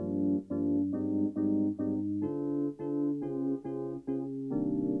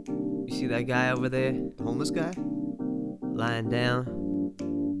see that guy over there? The homeless guy? Lying down,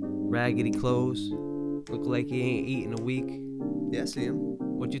 raggedy clothes, look like he ain't eaten a week. Yeah, I see him.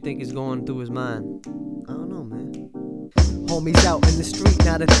 What you think is going through his mind? I don't know, man. Homies out in the street,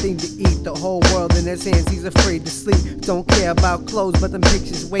 not a thing to eat. The whole world in his hands, he's afraid to sleep. Don't care about clothes, but them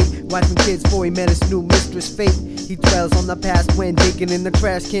pictures wait. Wifing kids before he met his new mistress, fate. He dwells on the past when digging in the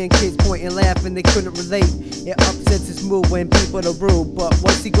trash can. Kids point and laughing, they couldn't relate. It upsets his mood when people are rude. But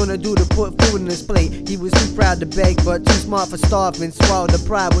what's he gonna do to put food on his plate? He was too proud to beg, but too smart for starving. Swallowed the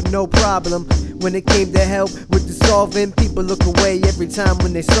pride with no problem. When it came to help with the solving, people look away every time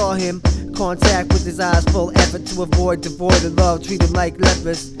when they saw him. Contact with his eyes, full effort to avoid devoid of love, treat him like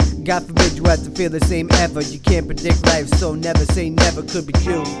lepers. God forbid you have to feel the same ever. You can't predict life, so never say never. Could be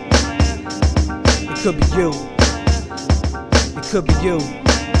you. It could be you. It could be you.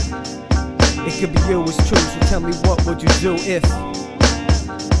 It could be you, it's true. So tell me, what would you do if it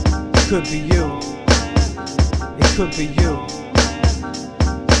could be you? It could be you.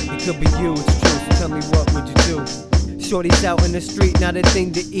 It could be you, it's true. So tell me, what would you do? Shorty's out in the street, not a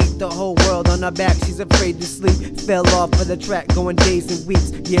thing to eat. The whole world on her back, she's afraid to sleep. Fell off of the track, going days and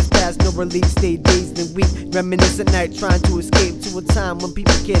weeks. Years past, no relief, stayed dazed and weak. Reminisce at night, trying to escape to a time when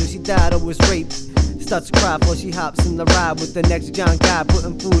people cared if she died or was raped. Starts to cry before she hops in the ride with the next John guy,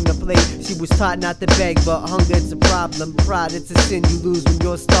 putting food in the plate. She was taught not to beg, but hunger it's a problem. Pride it's a sin you lose when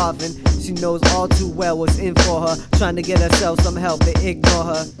you're starving. She knows all too well what's in for her, trying to get herself some help, they ignore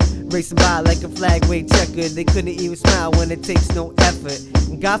her. Racing by like a flag wave checker. They couldn't even smile when it takes no effort.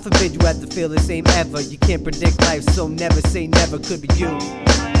 And God forbid you have to feel the same ever. You can't predict life, so never say never. Could be you.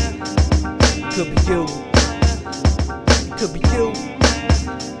 It could be you. It could be you.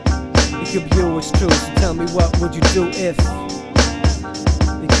 It could be you, it's true. So tell me, what would you do if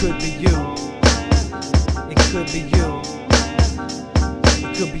it could be you? It could be you.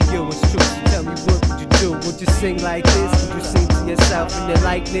 It could be you, it's true. So tell me, what would you do? Would you sing like this? Would you sing to yourself in your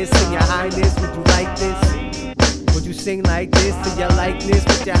likeness, in your highness? Would you like this? Would you sing like this in your likeness,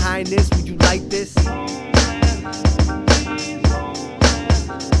 with your highness? Would you like this?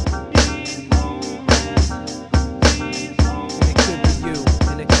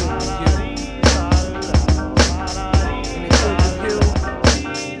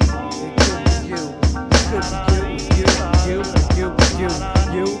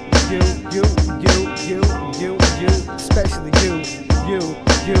 Especially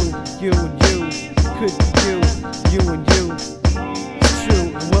you and you. Could be you and you. It's true.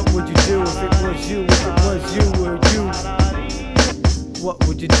 And what would you do if it was you? If it was you or you? What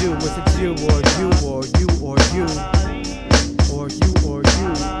would you do if it's you or you or you or you? Or you or you?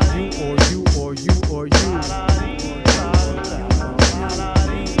 You or you or you or you?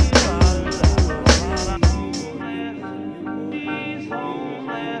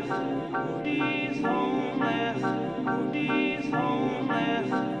 Oh,